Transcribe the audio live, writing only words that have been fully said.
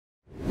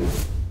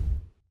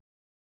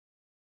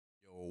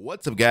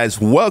What's up, guys?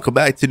 Welcome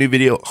back to a new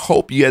video.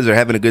 Hope you guys are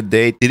having a good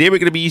day. Today we're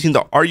going to be using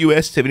the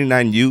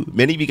rus-79u.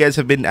 Many of you guys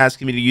have been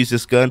asking me to use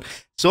this gun,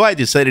 so I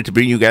decided to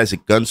bring you guys a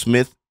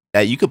gunsmith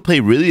that you could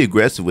play really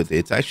aggressive with.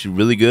 It's actually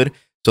really good.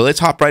 So let's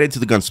hop right into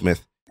the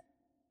gunsmith.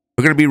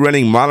 We're going to be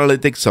running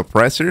monolithic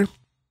suppressor,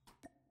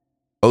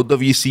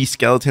 OWC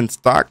skeleton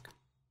stock,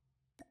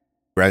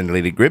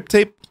 granulated grip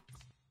tape,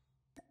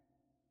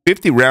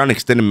 50 round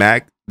extended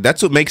mag.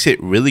 That's what makes it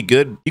really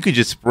good. You could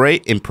just spray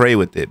and pray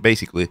with it,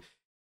 basically.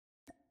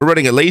 We're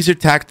running a laser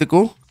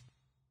tactical,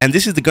 and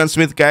this is the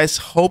gunsmith, guys.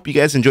 Hope you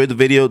guys enjoyed the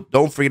video.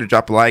 Don't forget to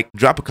drop a like,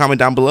 drop a comment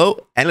down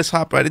below, and let's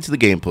hop right into the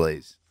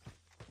gameplays.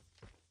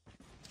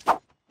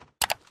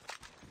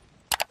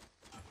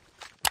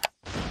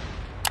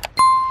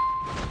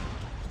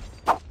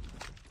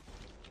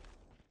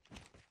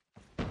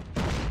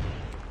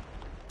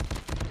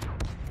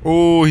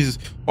 Oh,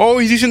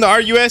 he's using the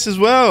RUS as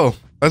well.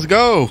 Let's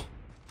go.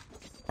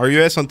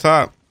 RUS on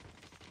top.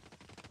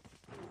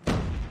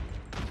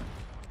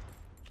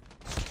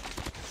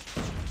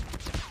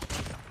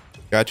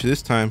 Got you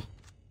this time.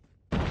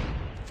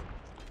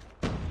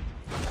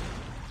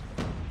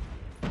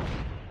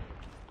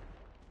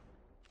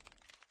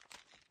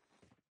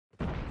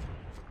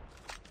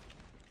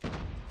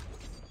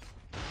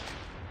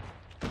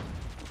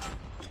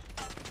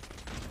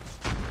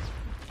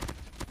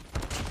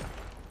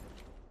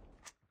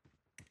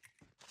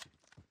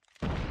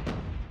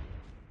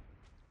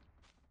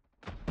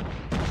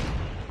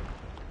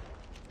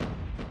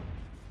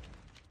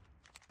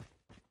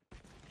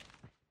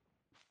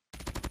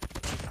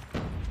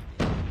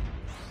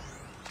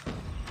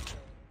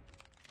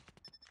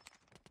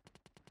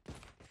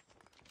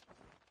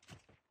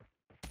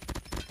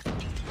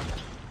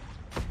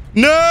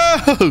 No!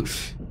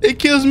 It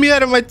kills me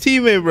out of my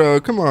teammate,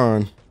 bro. Come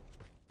on.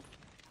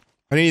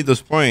 I need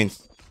those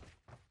points.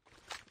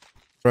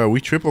 Bro, we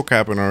triple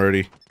capping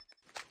already.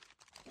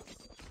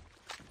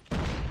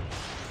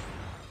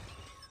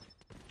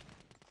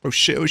 Oh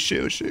shit, oh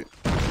shit, oh shit.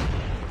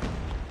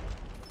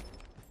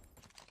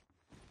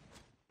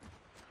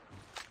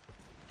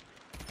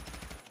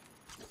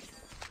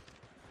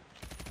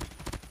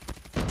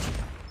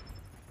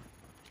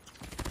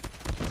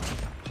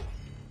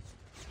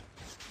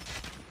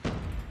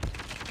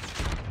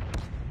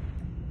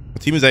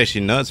 Team is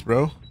actually nuts,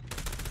 bro.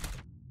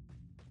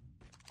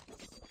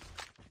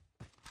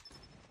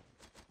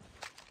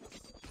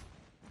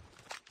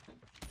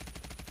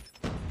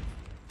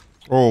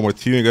 Oh, my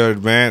team got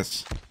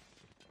advanced.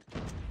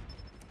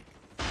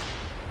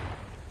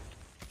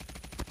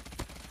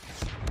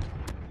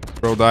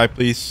 Bro, die,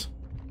 please.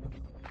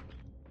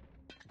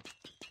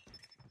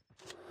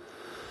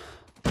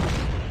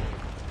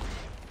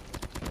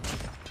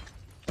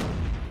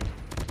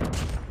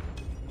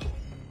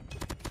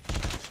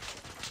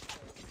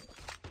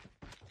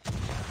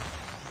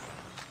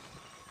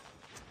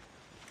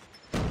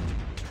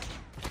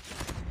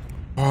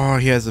 Oh,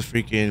 he has a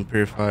freaking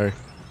purifier.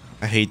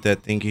 I hate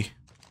that thingy.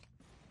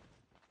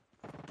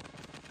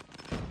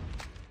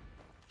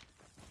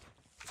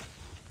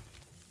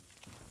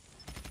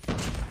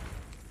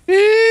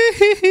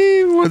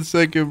 One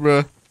second,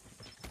 bro.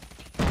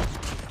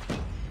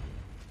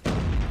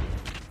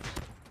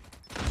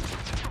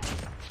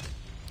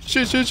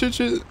 Shit.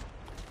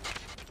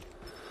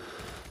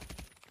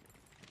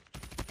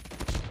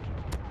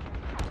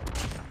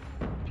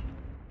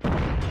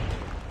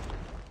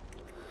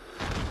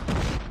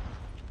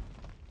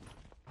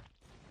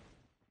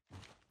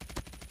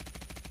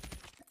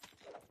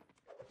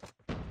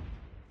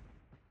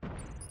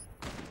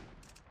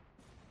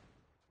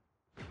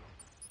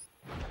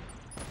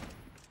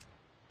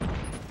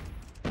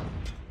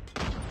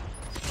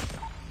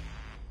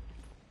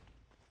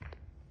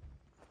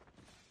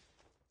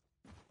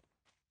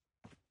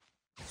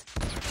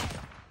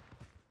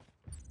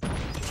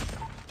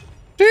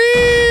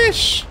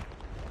 Sheesh.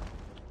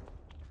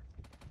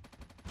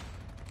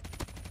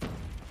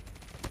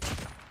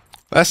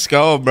 Let's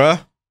go, bro.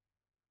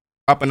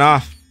 Popping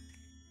off.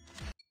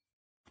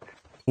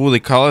 Ooh, they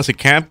call us a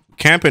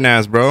camping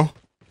ass, bro.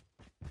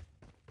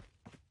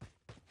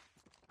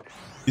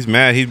 He's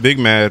mad. He's big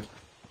mad.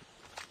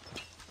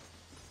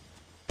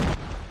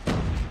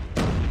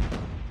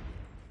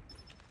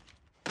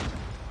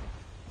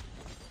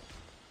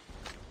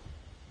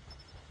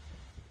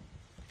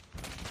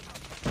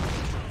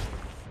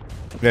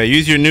 Yeah,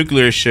 use your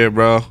nuclear shit,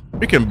 bro.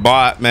 Freaking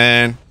bot,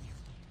 man.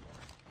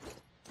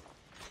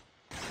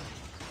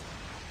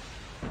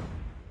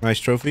 Nice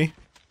trophy.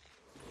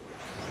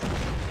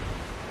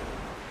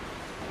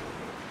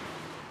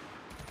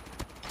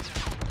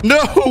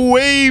 No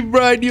way,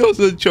 bro. I knew I was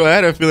gonna choke. I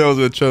had a feeling I was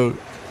gonna choke.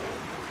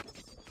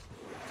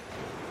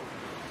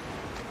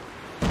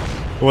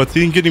 What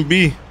team getting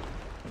B?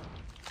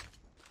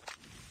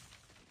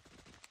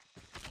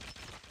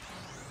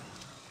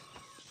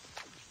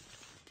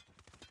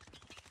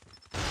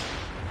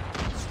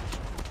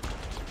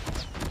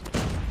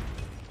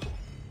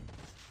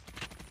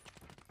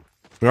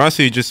 We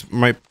honestly just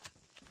might.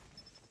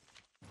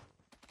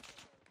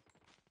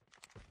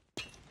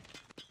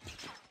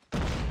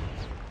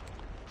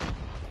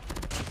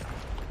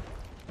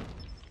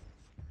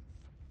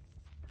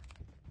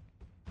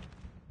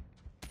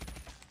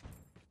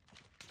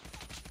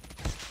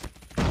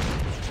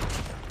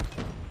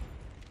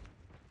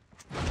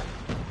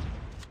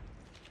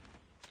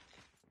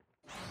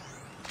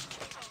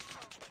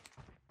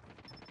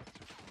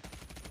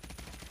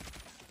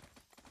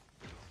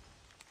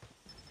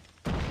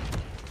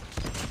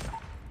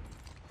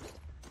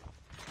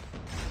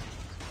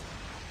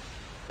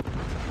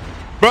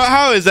 Bro,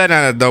 how is that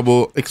not a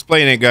double?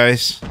 Explain it,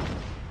 guys.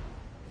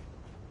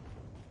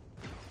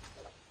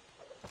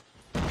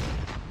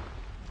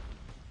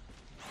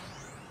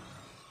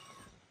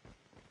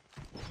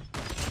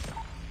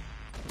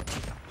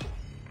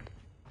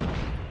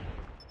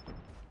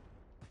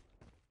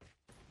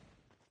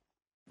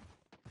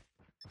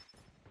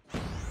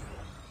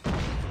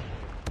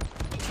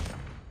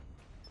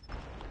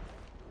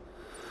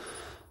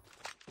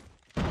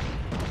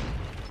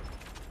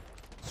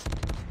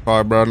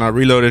 Oh, bro, not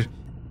reloaded.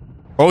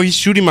 Oh, he's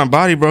shooting my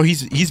body, bro.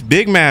 He's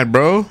big mad,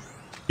 bro.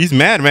 He's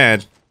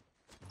mad.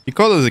 He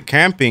called us a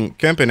camping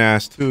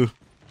ass too.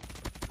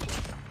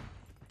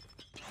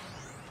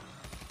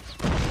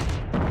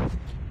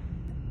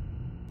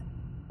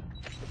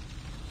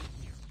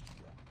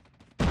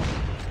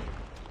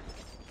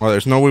 Well,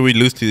 there's no way we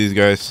lose to these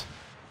guys.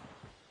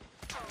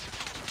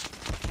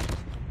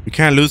 We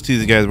can't lose to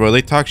these guys, bro.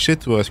 They talk shit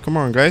to us. Come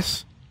on,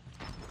 guys.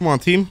 Come on,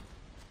 team.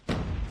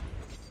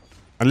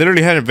 I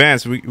literally had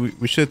advanced.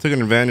 We should have taken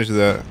advantage of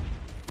that.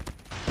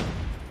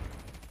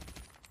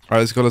 All right,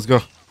 let's go.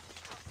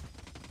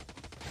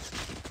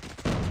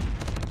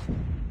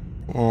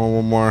 Oh,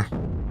 one more.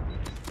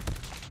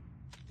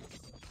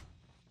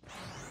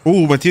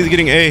 Ooh, my team's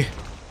getting A.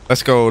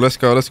 Let's go. Hey,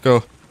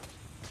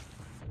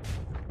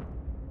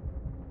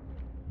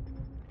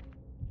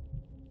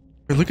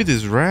 look at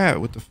this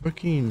rat with the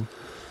fucking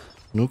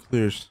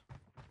nuclears.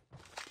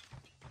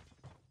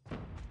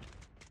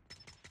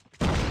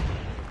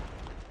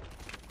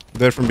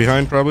 Dead from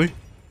behind, probably.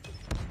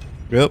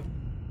 Yep.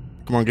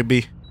 Come on, get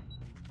B.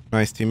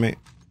 Nice, teammate.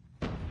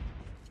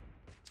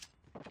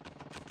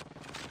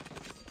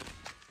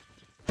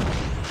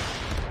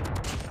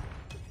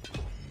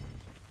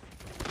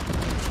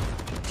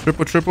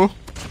 Triple.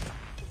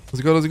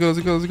 Let's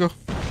go.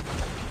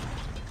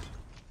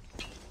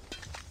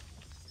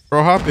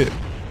 Bro, hop it.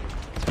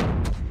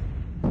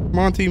 Come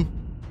on, team.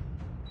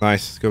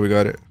 Nice. Let's go. We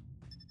got it.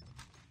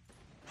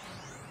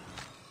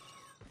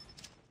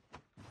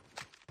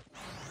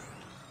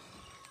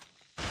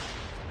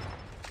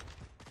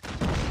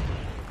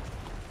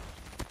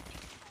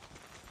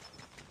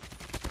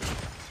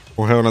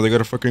 Oh, hell no. They got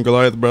a fucking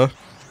Goliath, bro.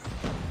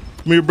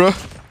 Come here, bro.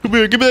 Come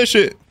here. Give me that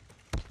shit.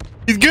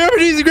 He's grabbing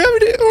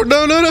it. Oh,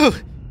 no.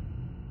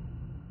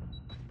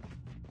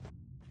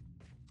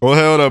 Oh,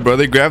 hell no, bro.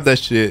 They grabbed that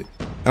shit.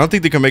 I don't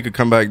think they can make a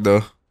comeback,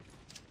 though.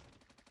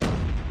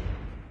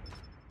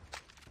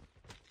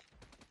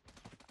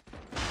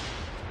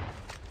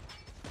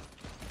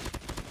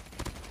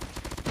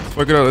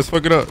 Let's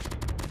fuck it up.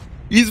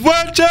 He's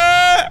watching!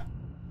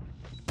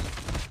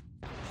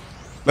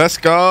 Let's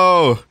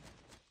go.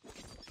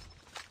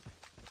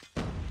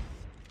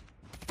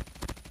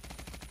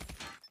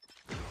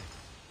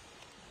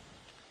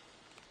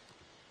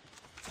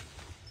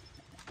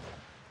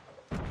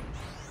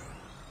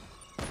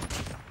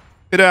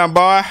 Sit down,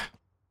 boy.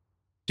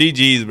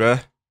 GG's, bro.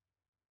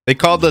 They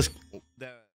called us